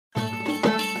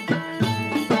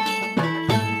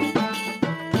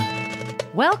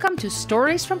Welcome to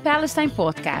Stories from Palestine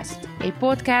podcast, a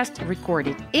podcast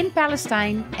recorded in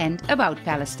Palestine and about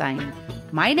Palestine.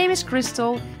 My name is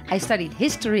Crystal, I studied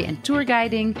history and tour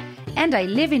guiding, and I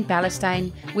live in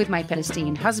Palestine with my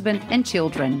Palestinian husband and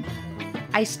children.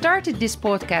 I started this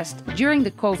podcast during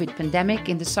the COVID pandemic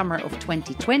in the summer of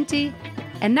 2020,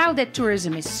 and now that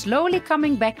tourism is slowly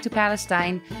coming back to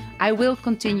Palestine, I will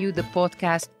continue the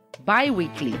podcast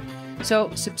bi-weekly.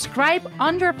 So subscribe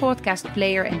on your podcast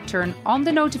player and turn on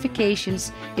the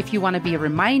notifications if you want to be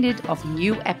reminded of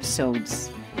new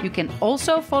episodes. You can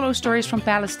also follow Stories from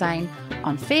Palestine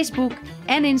on Facebook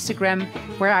and Instagram,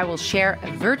 where I will share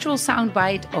a virtual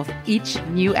soundbite of each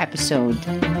new episode.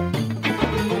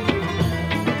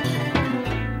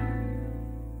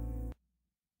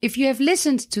 If you have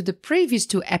listened to the previous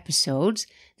two episodes,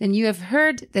 then you have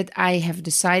heard that I have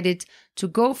decided to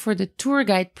go for the tour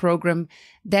guide program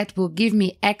that will give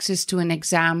me access to an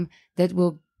exam that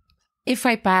will, if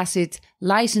I pass it,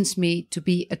 license me to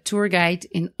be a tour guide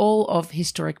in all of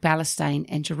historic Palestine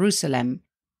and Jerusalem.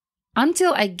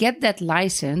 Until I get that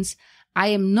license, I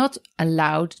am not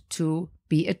allowed to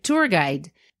be a tour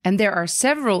guide. And there are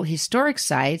several historic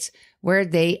sites where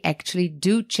they actually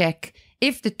do check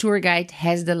if the tour guide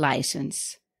has the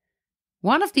license.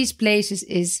 One of these places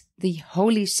is the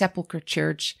Holy Sepulchre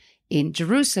Church in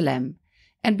Jerusalem.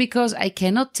 And because I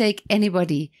cannot take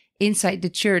anybody inside the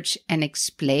church and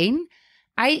explain,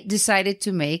 I decided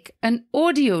to make an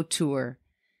audio tour.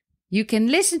 You can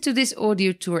listen to this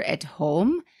audio tour at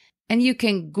home, and you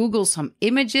can Google some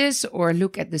images or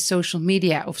look at the social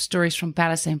media of Stories from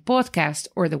Palestine podcast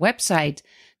or the website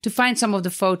to find some of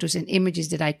the photos and images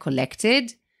that I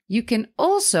collected. You can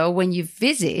also, when you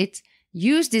visit,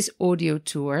 use this audio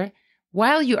tour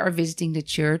while you are visiting the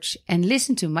church and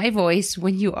listen to my voice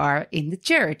when you are in the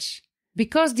church.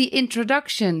 Because the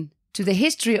introduction to the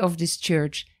history of this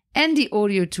church and the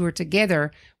audio tour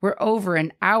together were over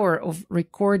an hour of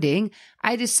recording,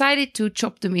 I decided to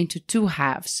chop them into two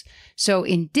halves. So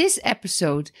in this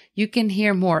episode, you can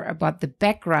hear more about the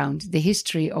background, the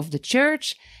history of the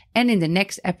church, and in the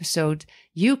next episode,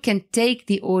 you can take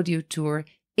the audio tour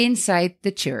inside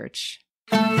the church.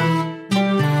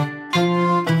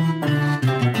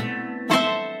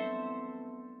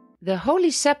 The Holy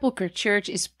Sepulchre Church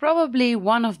is probably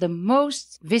one of the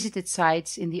most visited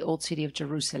sites in the Old City of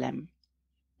Jerusalem.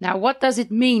 Now, what does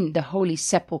it mean, the Holy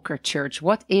Sepulchre Church?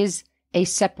 What is a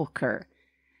sepulchre?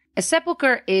 A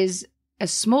sepulchre is a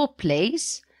small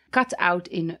place cut out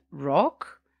in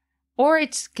rock, or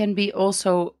it can be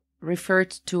also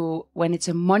referred to when it's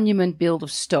a monument built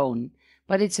of stone.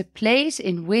 But it's a place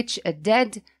in which a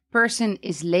dead person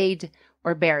is laid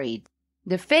or buried.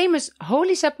 The famous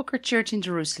Holy Sepulchre Church in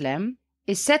Jerusalem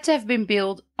is said to have been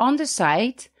built on the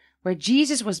site where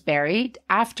Jesus was buried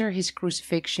after his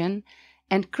crucifixion,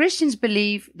 and Christians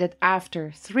believe that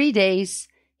after 3 days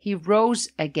he rose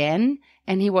again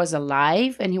and he was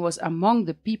alive and he was among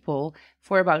the people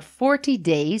for about 40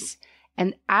 days,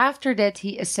 and after that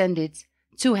he ascended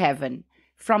to heaven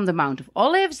from the Mount of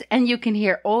Olives, and you can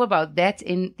hear all about that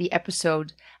in the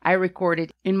episode I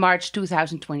recorded in March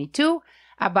 2022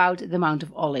 about the Mount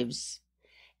of Olives.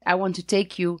 I want to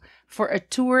take you for a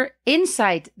tour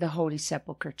inside the Holy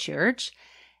Sepulchre Church,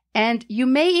 and you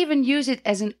may even use it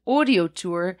as an audio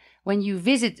tour when you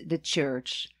visit the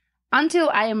church. Until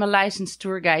I am a licensed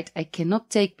tour guide, I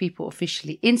cannot take people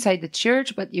officially inside the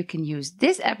church, but you can use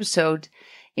this episode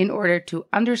in order to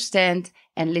understand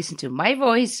and listen to my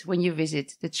voice when you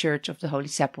visit the Church of the Holy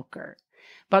Sepulchre.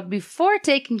 But before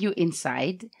taking you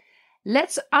inside,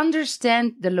 let's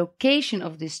understand the location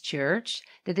of this church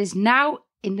that is now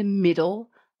in the middle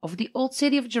of the Old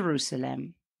City of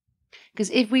Jerusalem. Because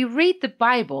if we read the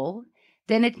Bible,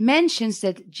 then it mentions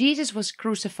that Jesus was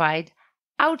crucified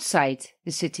outside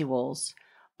the city walls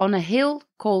on a hill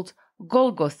called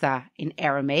Golgotha in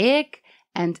Aramaic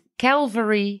and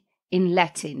Calvary in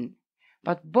Latin.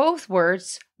 But both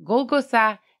words,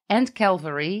 Golgotha and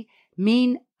Calvary,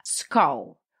 mean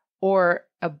skull or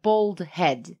a bald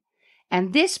head.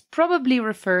 And this probably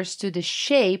refers to the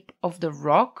shape of the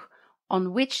rock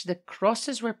on which the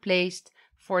crosses were placed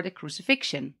for the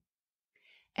crucifixion.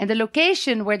 And the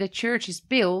location where the church is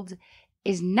built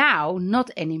is now not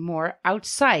anymore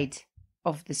outside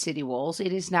of the city walls.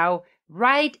 It is now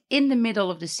right in the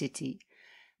middle of the city.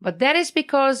 But that is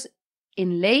because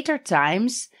in later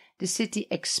times, the city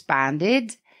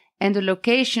expanded and the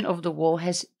location of the wall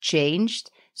has changed.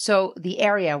 So the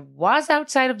area was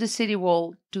outside of the city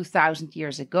wall 2,000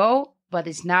 years ago, but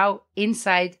is now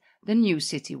inside the new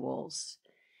city walls.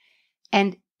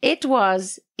 And it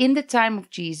was, in the time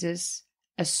of Jesus,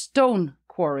 a stone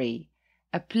quarry,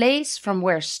 a place from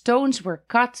where stones were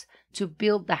cut to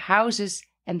build the houses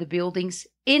and the buildings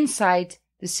inside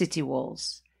the city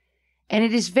walls. And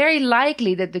it is very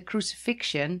likely that the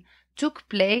crucifixion took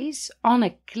place on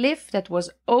a cliff that was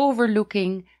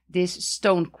overlooking this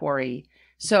stone quarry,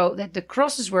 so that the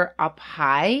crosses were up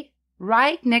high,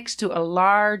 right next to a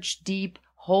large, deep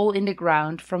hole in the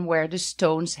ground from where the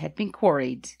stones had been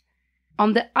quarried.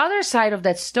 On the other side of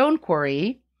that stone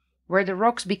quarry, where the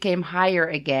rocks became higher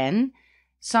again,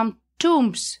 some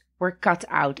tombs were cut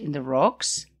out in the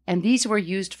rocks, and these were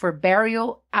used for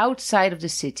burial outside of the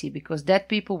city, because dead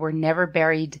people were never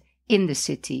buried in the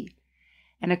city.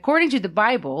 And according to the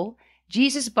Bible,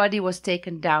 Jesus' body was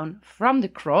taken down from the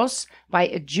cross by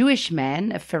a Jewish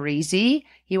man, a Pharisee.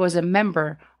 He was a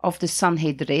member of the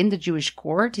Sanhedrin, the Jewish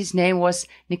court. His name was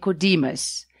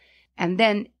Nicodemus. And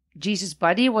then Jesus'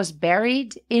 body was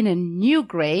buried in a new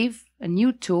grave, a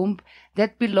new tomb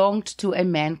that belonged to a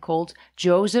man called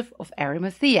Joseph of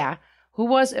Arimathea, who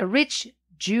was a rich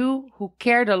Jew who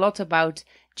cared a lot about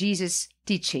Jesus'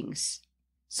 teachings.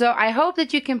 So I hope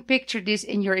that you can picture this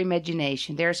in your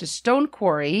imagination. There's a stone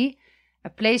quarry, a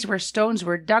place where stones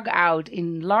were dug out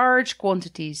in large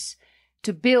quantities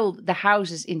to build the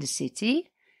houses in the city,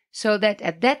 so that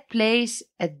at that place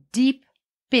a deep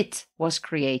pit was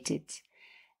created.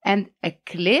 And a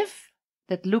cliff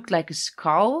that looked like a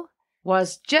skull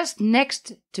was just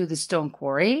next to the stone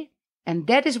quarry, and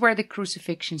that is where the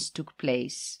crucifixions took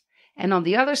place. And on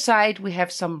the other side we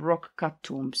have some rock-cut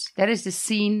tombs. That is the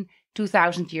scene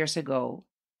 2,000 years ago.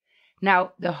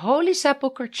 Now, the Holy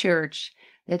Sepulchre Church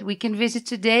that we can visit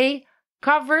today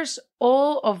covers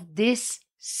all of this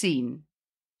scene.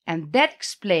 And that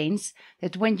explains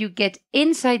that when you get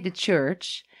inside the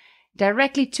church,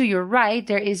 directly to your right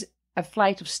there is a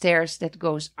flight of stairs that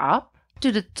goes up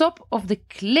to the top of the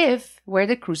cliff where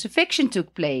the crucifixion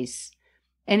took place.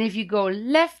 And if you go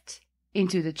left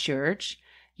into the church,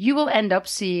 you will end up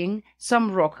seeing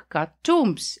some rock-cut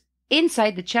tombs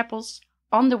inside the chapels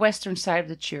on the western side of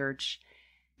the church.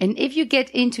 And if you get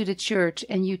into the church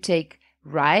and you take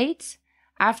right,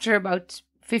 after about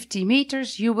 50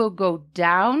 meters, you will go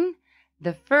down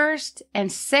the first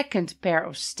and second pair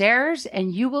of stairs,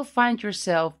 and you will find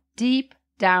yourself deep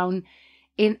down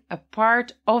in a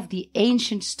part of the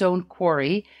ancient stone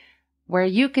quarry where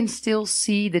you can still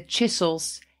see the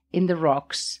chisels in the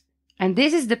rocks. And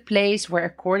this is the place where,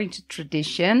 according to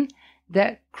tradition,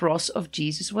 the cross of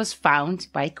Jesus was found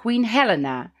by Queen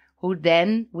Helena, who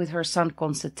then, with her son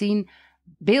Constantine,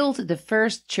 built the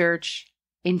first church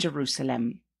in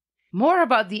Jerusalem. More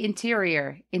about the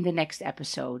interior in the next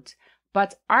episode,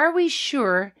 but are we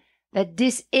sure that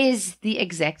this is the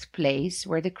exact place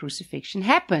where the crucifixion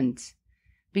happened?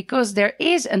 Because there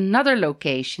is another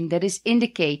location that is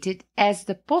indicated as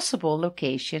the possible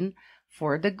location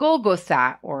for the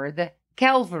Golgotha or the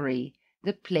Calvary,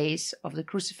 the place of the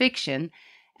crucifixion,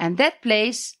 and that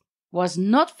place was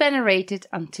not venerated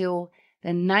until the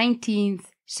 19th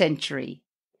century.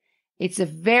 It's a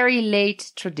very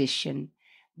late tradition.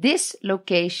 This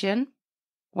location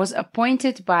was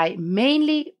appointed by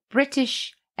mainly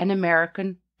British and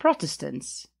American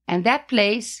Protestants, and that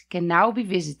place can now be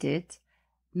visited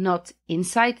not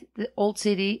inside the Old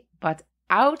City but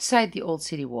outside the Old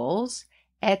City walls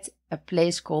at a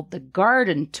place called the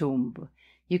Garden Tomb.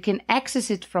 You can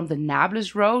access it from the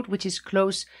Nablus Road, which is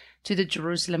close to the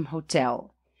Jerusalem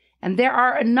Hotel. And there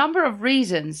are a number of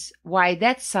reasons why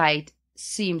that site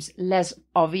seems less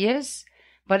obvious,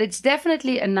 but it's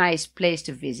definitely a nice place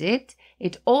to visit.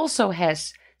 It also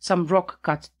has some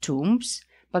rock-cut tombs,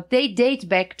 but they date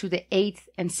back to the 8th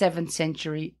and 7th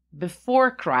century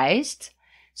before Christ,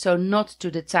 so not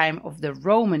to the time of the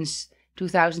Romans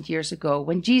 2,000 years ago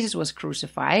when Jesus was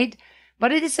crucified.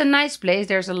 But it is a nice place.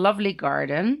 There's a lovely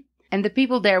garden, and the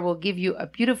people there will give you a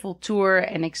beautiful tour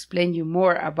and explain you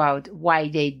more about why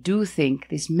they do think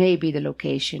this may be the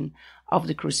location of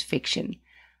the crucifixion.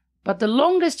 But the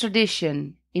longest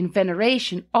tradition in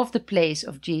veneration of the place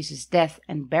of Jesus' death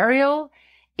and burial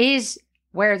is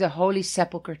where the Holy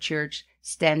Sepulchre Church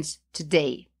stands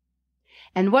today.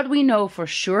 And what we know for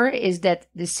sure is that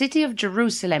the city of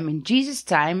Jerusalem in Jesus'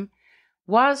 time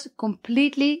was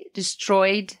completely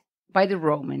destroyed by the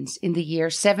Romans in the year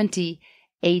 70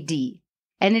 AD.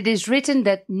 And it is written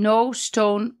that no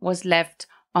stone was left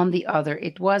on the other.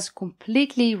 It was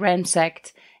completely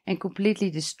ransacked and completely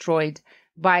destroyed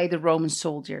by the Roman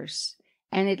soldiers.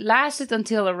 And it lasted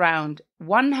until around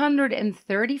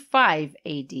 135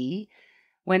 AD,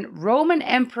 when Roman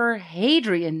Emperor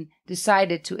Hadrian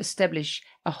decided to establish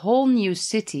a whole new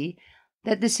city,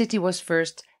 that the city was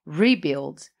first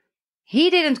rebuilt. He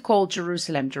didn't call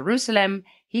Jerusalem Jerusalem,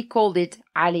 he called it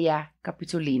Alia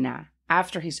Capitolina,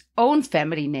 after his own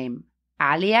family name,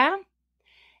 Alia.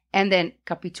 And then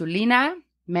Capitolina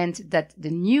meant that the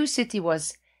new city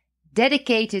was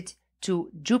dedicated to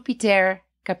Jupiter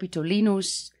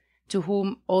Capitolinus, to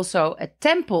whom also a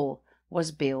temple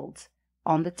was built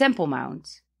on the Temple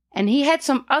Mount. And he had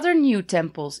some other new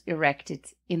temples erected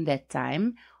in that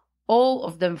time, all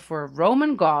of them for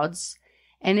Roman gods.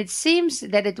 And it seems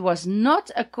that it was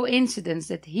not a coincidence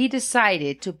that he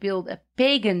decided to build a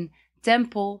pagan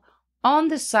temple on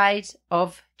the site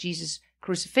of Jesus'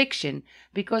 crucifixion,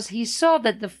 because he saw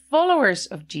that the followers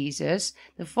of Jesus,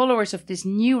 the followers of this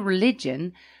new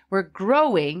religion, were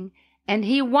growing, and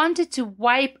he wanted to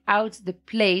wipe out the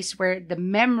place where the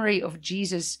memory of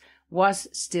Jesus was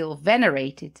still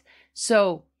venerated.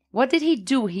 So what did he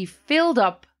do? He filled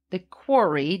up the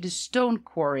quarry, the stone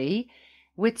quarry,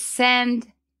 with sand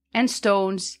and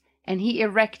stones, and he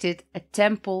erected a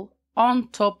temple on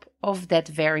top of that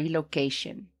very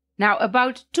location. Now,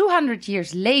 about 200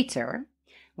 years later,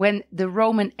 when the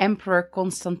Roman Emperor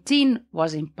Constantine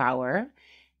was in power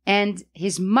and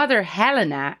his mother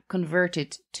Helena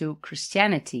converted to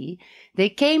Christianity, they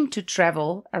came to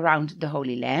travel around the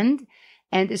Holy Land,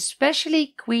 and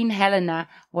especially Queen Helena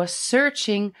was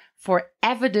searching for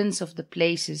evidence of the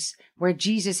places where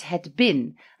Jesus had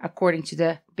been, according to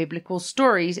the biblical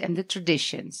stories and the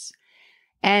traditions.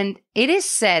 And it is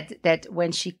said that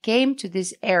when she came to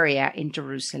this area in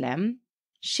Jerusalem,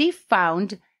 she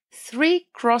found 3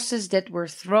 crosses that were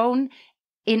thrown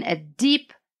in a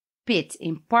deep pit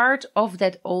in part of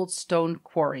that old stone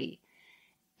quarry.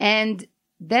 And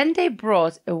then they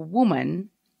brought a woman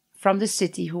from the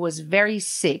city who was very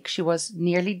sick. She was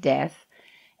nearly dead.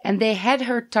 And they had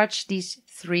her touch these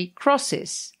 3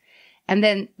 crosses. And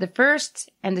then the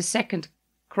first and the second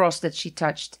cross that she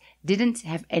touched didn't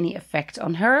have any effect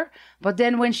on her. But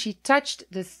then when she touched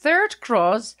the 3rd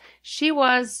cross, she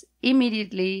was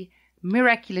immediately,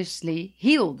 miraculously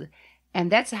healed.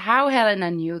 And that's how Helena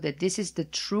knew that this is the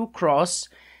true cross,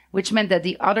 which meant that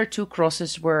the other 2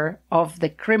 crosses were of the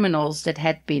criminals that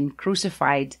had been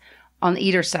crucified on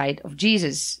either side of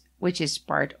Jesus, which is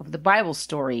part of the Bible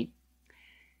story.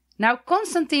 Now,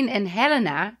 Constantine and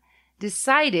Helena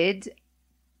decided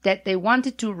that they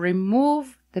wanted to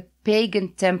remove the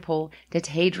pagan temple that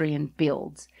Hadrian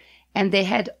built. And they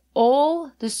had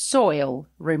all the soil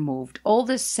removed, all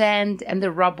the sand and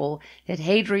the rubble that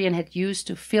Hadrian had used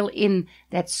to fill in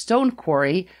that stone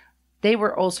quarry, they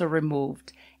were also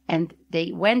removed. And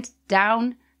they went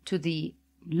down to the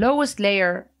lowest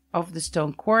layer of the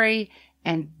stone quarry,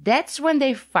 and that's when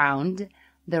they found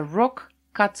the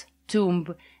rock-cut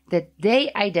tomb that they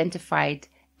identified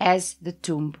as the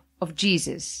tomb of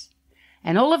Jesus.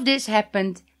 And all of this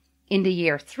happened in the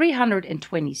year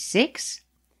 326,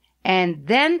 and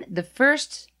then the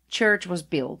first church was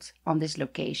built on this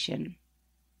location.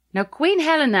 Now, Queen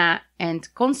Helena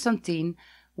and Constantine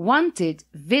wanted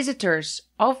visitors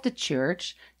of the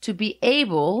church to be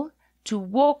able to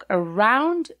walk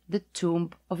around the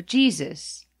tomb of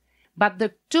Jesus. But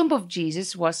the tomb of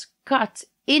Jesus was cut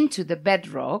into the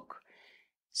bedrock.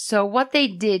 So what they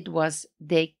did was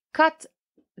they cut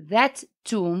that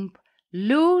tomb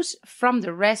loose from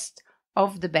the rest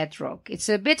of the bedrock. It's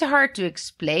a bit hard to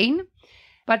explain,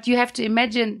 but you have to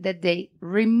imagine that they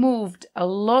removed a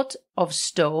lot of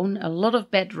stone, a lot of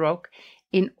bedrock,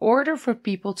 in order for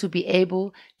people to be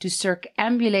able to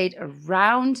circumambulate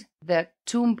around the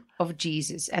tomb of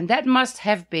Jesus. And that must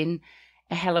have been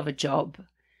a hell of a job.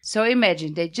 So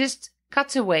imagine, they just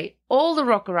cut away all the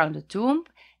rock around the tomb,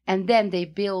 and then they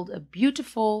build a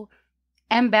beautiful,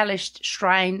 embellished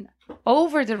shrine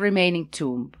over the remaining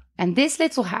tomb. And this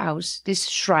little house, this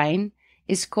shrine,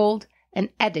 is called an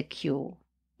edicule.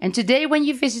 And today when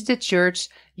you visit the church,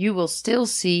 you will still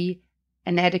see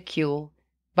an edicule,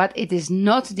 but it is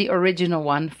not the original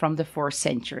one from the 4th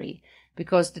century,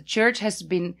 because the church has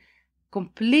been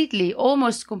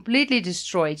almost completely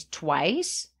destroyed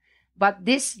twice. But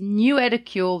this new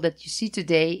edicule that you see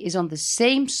today is on the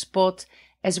same spot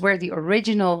as where the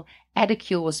original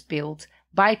edicule was built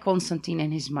by Constantine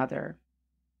and his mother.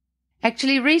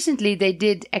 Actually, recently they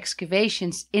did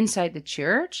excavations inside the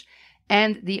church,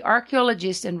 and the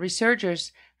archaeologists and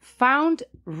researchers found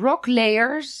rock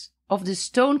layers of the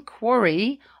stone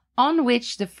quarry on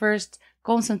which the first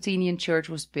Constantinian church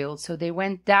was built. So they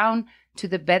went down to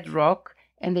the bedrock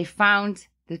and they found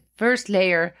the first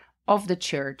layer of the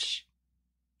church.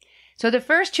 So the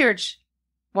first church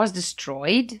was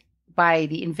destroyed by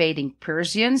the invading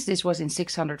Persians. This was in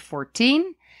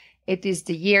 614. It is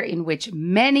the year in which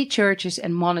many churches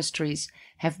and monasteries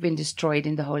have been destroyed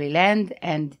in the Holy Land,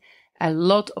 and a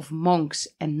lot of monks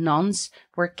and nuns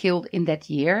were killed in that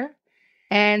year.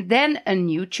 And then a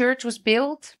new church was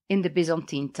built in the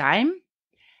Byzantine time.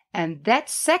 And that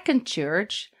second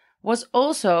church was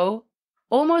also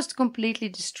almost completely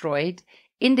destroyed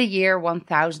in the year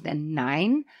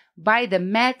 1009 by the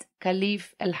mad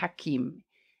Caliph al-Hakim.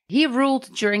 He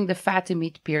ruled during the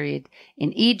Fatimid period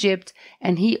in Egypt,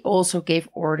 and he also gave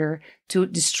order to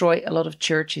destroy a lot of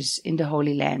churches in the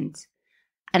Holy Land.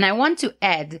 And I want to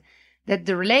add that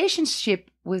the relationship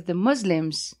with the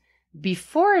Muslims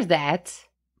before that,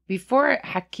 before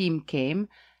Hakim came,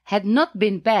 had not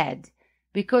been bad,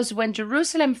 because when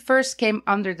Jerusalem first came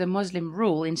under the Muslim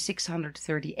rule in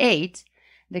 638,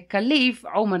 the Caliph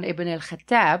Umar ibn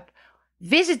al-Khattab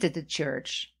visited the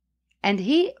church, and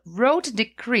he wrote a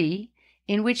decree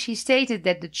in which he stated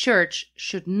that the church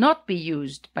should not be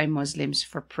used by Muslims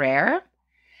for prayer,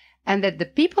 and that the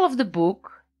people of the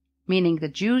book, meaning the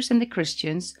Jews and the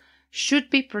Christians, should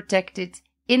be protected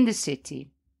in the city.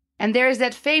 And there is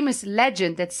that famous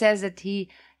legend that says that he,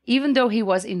 even though he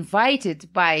was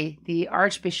invited by the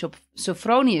Archbishop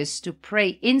Sophronius to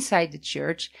pray inside the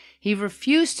church, he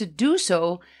refused to do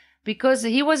so because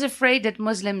he was afraid that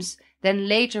Muslims then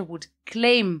later would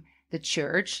claim the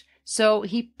church. So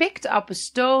he picked up a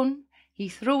stone, he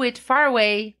threw it far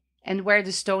away, and where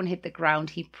the stone hit the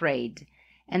ground, he prayed.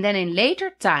 And then in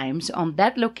later times, on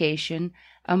that location,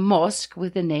 a mosque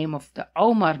with the name of the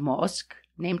Omar Mosque,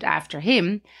 named after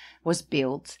him, was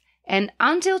built. And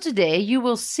until today, you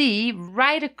will see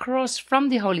right across from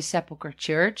the Holy Sepulchre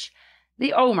Church,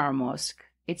 the Omar Mosque.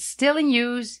 It's still in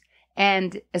use,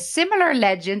 and a similar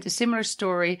legend, a similar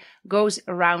story goes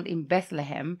around in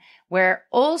Bethlehem, where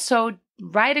also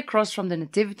right across from the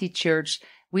Nativity Church,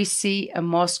 we see a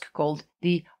mosque called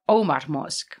the Omar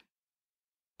Mosque.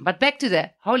 But back to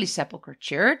the Holy Sepulchre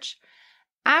Church.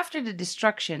 After the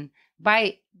destruction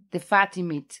by the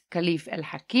Fatimid Caliph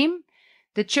al-Hakim,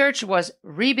 the church was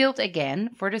rebuilt again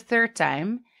for the third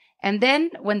time, and then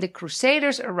when the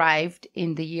Crusaders arrived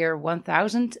in the year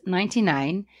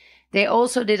 1099, they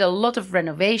also did a lot of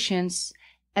renovations,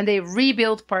 and they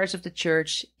rebuilt parts of the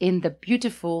church in the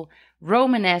beautiful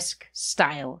Romanesque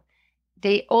style.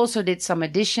 They also did some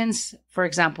additions. For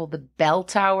example, the bell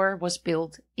tower was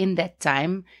built in that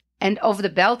time, and of the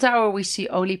bell tower we see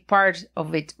only part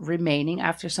of it remaining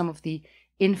after some of the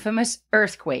infamous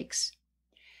earthquakes.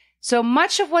 So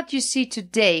much of what you see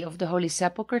today of the Holy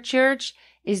Sepulchre Church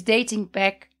is dating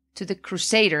back to the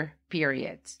Crusader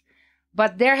period.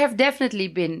 But there have definitely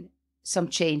been some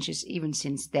changes even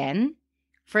since then.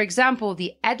 For example,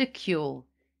 the edicule,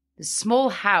 the small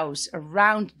house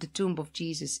around the tomb of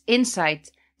Jesus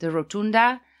inside the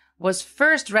rotunda, was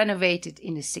first renovated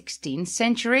in the 16th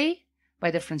century by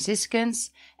the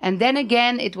Franciscans, and then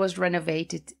again it was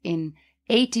renovated in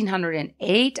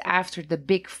 1808 after the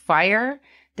big fire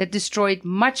that destroyed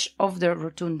much of the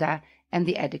rotunda and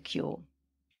the edicule.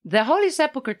 The Holy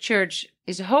Sepulchre Church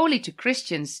is holy to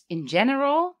Christians in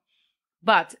general,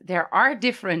 but there are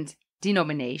different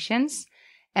denominations,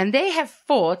 and they have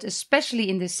fought, especially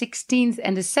in the 16th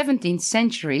and the 17th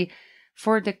century,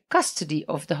 for the custody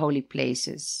of the holy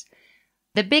places.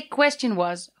 The big question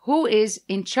was, who is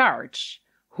in charge?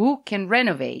 Who can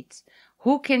renovate?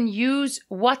 Who can use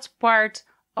what part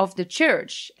of the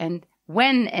church? And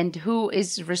when and who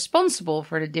is responsible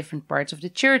for the different parts of the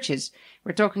churches?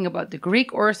 We're talking about the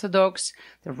Greek Orthodox,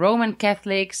 the Roman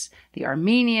Catholics, the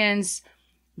Armenians,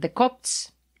 the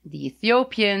Copts, the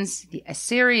Ethiopians, the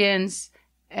Assyrians.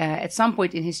 At some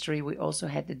point in history, we also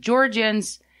had the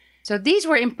Georgians. So these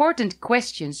were important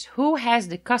questions. Who has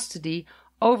the custody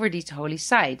over these holy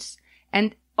sites?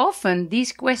 And often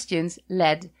these questions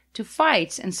led to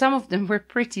fights, and some of them were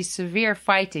pretty severe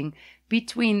fighting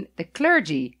between the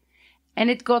clergy. And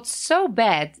it got so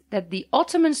bad that the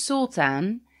Ottoman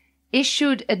Sultan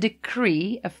issued a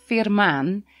decree, a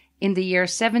firman, in the year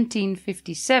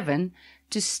 1757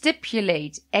 to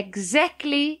stipulate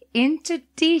exactly into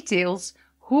details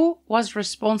who was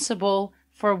responsible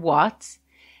for what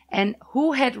and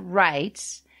who had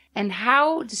rights and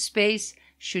how the space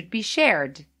should be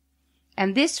shared.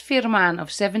 And this firman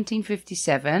of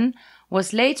 1757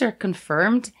 was later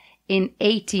confirmed in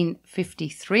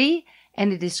 1853,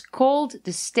 and it is called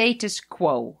the status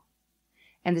quo.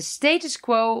 And the status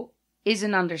quo is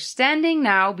an understanding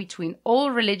now between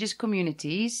all religious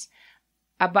communities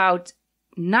about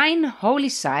 9 holy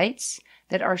sites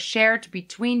that are shared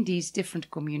between these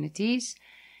different communities.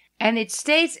 And it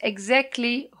states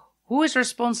exactly who is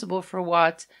responsible for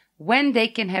what, when they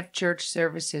can have church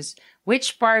services,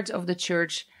 which part of the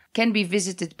church can be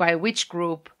visited by which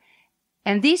group.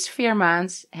 And these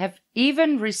firmans have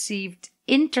even received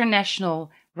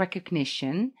international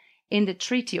recognition in the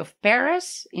Treaty of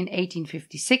Paris in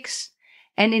 1856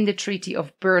 and in the Treaty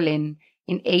of Berlin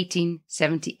in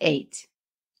 1878.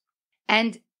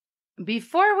 And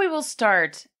before we will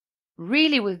start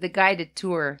really with the guided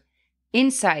tour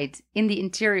inside in the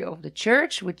interior of the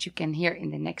church, which you can hear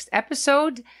in the next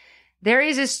episode, there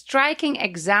is a striking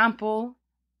example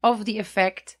of the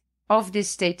effect of this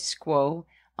status quo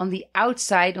on the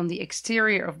outside, on the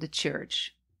exterior of the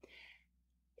church.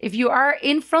 If you are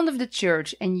in front of the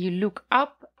church and you look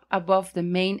up above the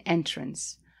main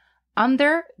entrance,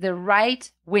 under the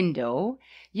right window,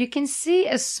 you can see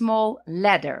a small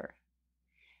ladder.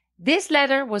 This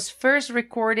ladder was first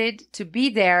recorded to be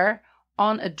there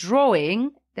on a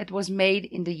drawing that was made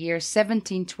in the year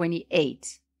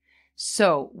 1728.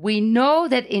 So we know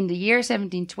that in the year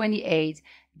 1728,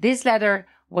 this ladder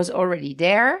was already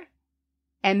there,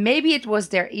 and maybe it was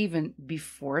there even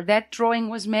before that drawing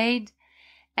was made,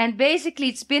 and basically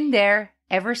it's been there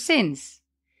ever since.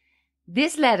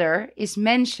 This ladder is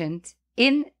mentioned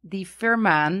in the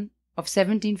Firman of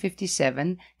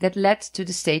 1757 that led to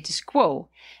the status quo,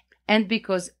 and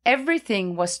because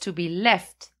everything was to be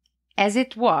left as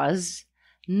it was,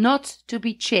 not to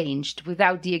be changed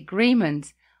without the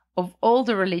agreement of all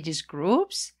the religious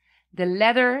groups, the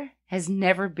ladder has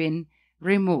never been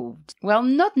removed. Well,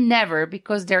 not never,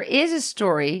 because there is a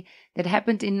story that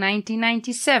happened in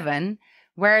 1997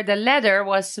 where the ladder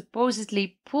was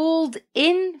supposedly pulled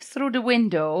in through the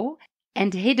window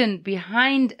and hidden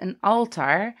behind an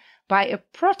altar by a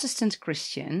Protestant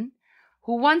Christian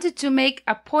who wanted to make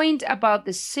a point about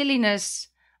the silliness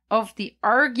of the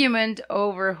argument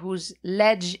over whose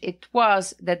ledge it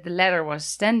was that the ladder was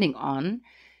standing on.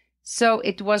 So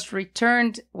it was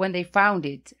returned when they found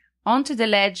it onto the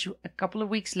ledge a couple of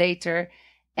weeks later,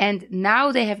 and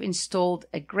now they have installed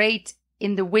a grate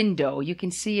in the window. You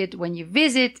can see it when you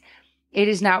visit. It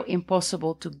is now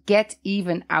impossible to get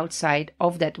even outside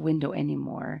of that window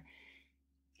anymore.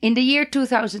 In the year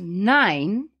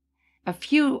 2009, a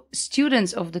few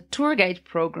students of the tour guide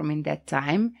program in that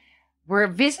time were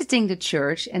visiting the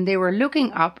church, and they were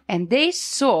looking up and they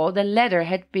saw the ladder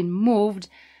had been moved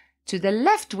to the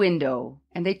left window,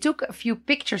 and they took a few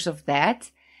pictures of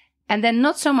that. And then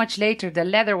not so much later, the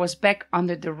ladder was back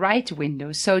under the right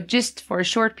window. So just for a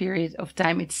short period of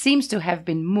time, it seems to have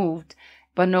been moved,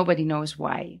 but nobody knows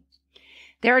why.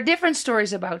 There are different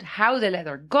stories about how the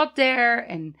ladder got there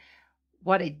and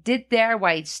what it did there,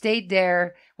 why it stayed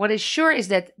there. What is sure is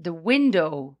that the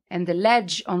window and the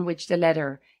ledge on which the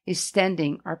ladder is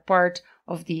standing are part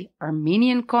of the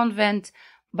Armenian convent,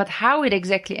 but how it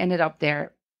exactly ended up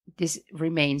there, this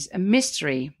remains a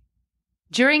mystery.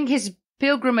 During his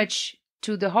pilgrimage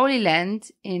to the Holy Land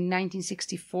in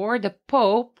 1964, the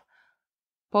Pope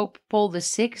Paul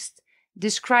VI,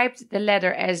 described the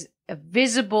ladder as a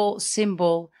visible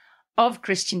symbol of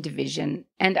Christian division,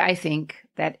 and I think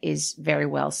that is very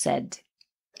well said.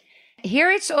 Here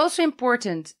it's also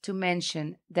important to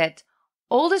mention that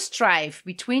all the strife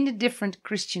between the different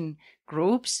Christian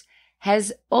groups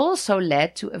has also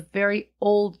led to a very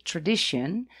old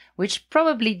tradition, which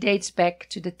probably dates back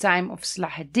to the time of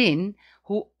Salahuddin,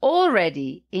 who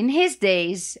already in his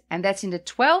days, and that's in the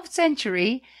 12th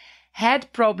century,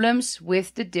 had problems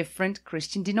with the different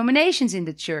Christian denominations in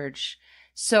the church.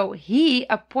 So he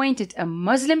appointed a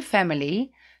Muslim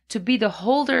family to be the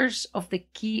holders of the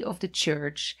key of the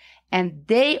church, and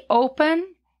they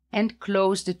open and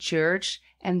close the church,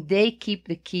 and they keep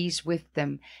the keys with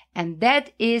them. And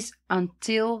that is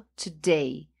until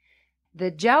today.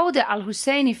 The Jawda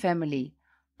al-Husseini family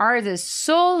are the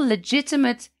sole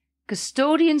legitimate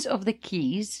custodians of the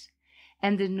keys,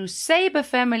 and the Nusayba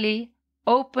family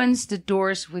opens the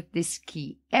doors with this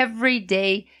key every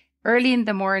day, early in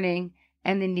the morning,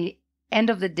 and in the end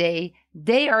of the day,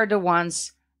 they are the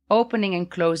ones opening and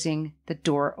closing the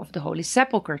door of the Holy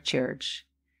Sepulchre Church.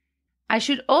 I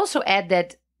should also add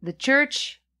that the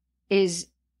church is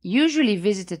usually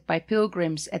visited by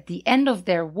pilgrims at the end of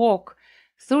their walk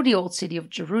through the old city of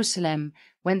Jerusalem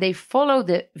when they follow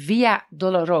the Via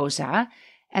Dolorosa,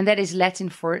 and that is Latin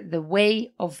for the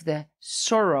way of the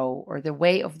sorrow or the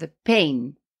way of the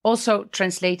pain, also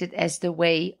translated as the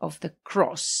way of the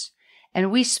cross.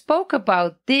 And we spoke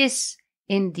about this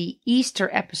in the Easter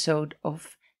episode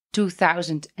of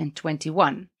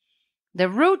 2021. The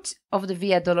route of the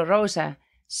Via Dolorosa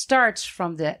starts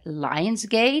from the Lion's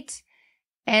Gate,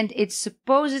 and it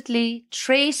supposedly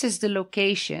traces the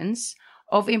locations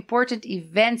of important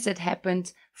events that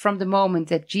happened from the moment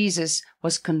that Jesus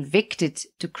was convicted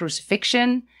to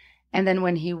crucifixion, and then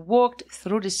when he walked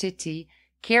through the city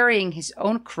carrying his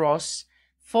own cross,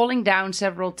 falling down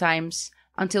several times,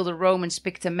 until the Romans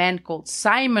picked a man called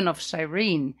Simon of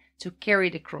Cyrene to carry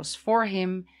the cross for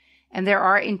him. And there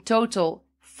are in total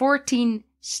 14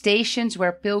 stations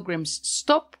where pilgrims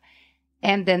stop.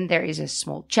 And then there is a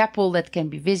small chapel that can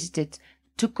be visited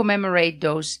to commemorate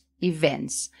those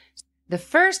events. The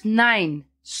first 9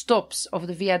 stops of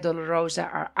the Via Dolorosa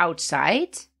are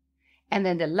outside. And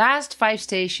then the last 5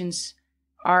 stations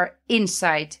are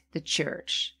inside the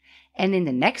church. And in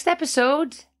the next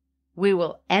episode, we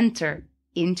will enter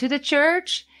into the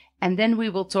church, and then we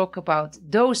will talk about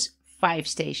those 5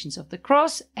 stations of the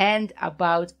cross and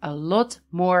about a lot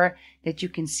more that you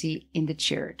can see in the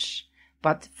church.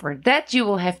 But for that, you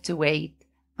will have to wait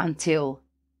until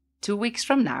 2 weeks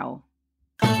from now.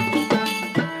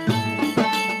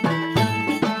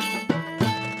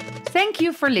 Thank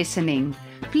you for listening.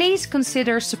 Please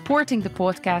consider supporting the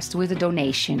podcast with a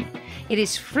donation. It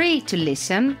is free to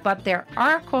listen, but there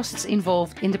are costs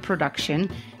involved in the production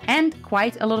and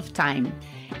quite a lot of time.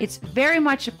 It's very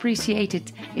much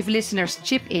appreciated if listeners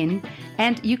chip in,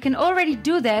 and you can already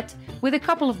do that with a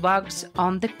couple of bucks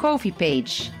on the Ko-fi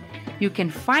page. You can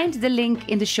find the link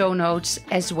in the show notes,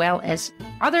 as well as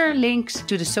other links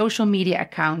to the social media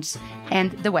accounts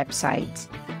and the website.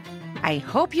 I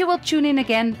hope you will tune in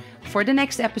again for the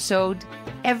next episode.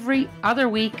 Every other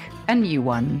week, a new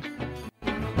one.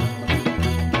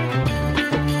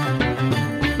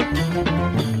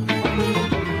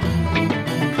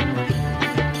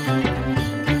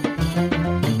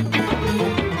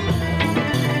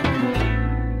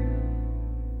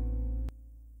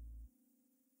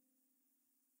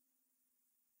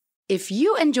 If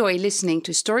you enjoy listening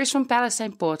to Stories from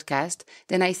Palestine podcast,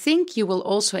 then I think you will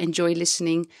also enjoy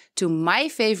listening to my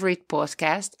favorite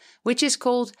podcast, which is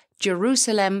called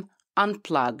Jerusalem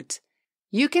Unplugged.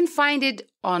 You can find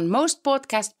it on most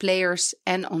podcast players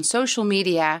and on social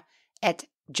media at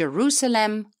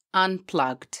Jerusalem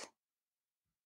Unplugged.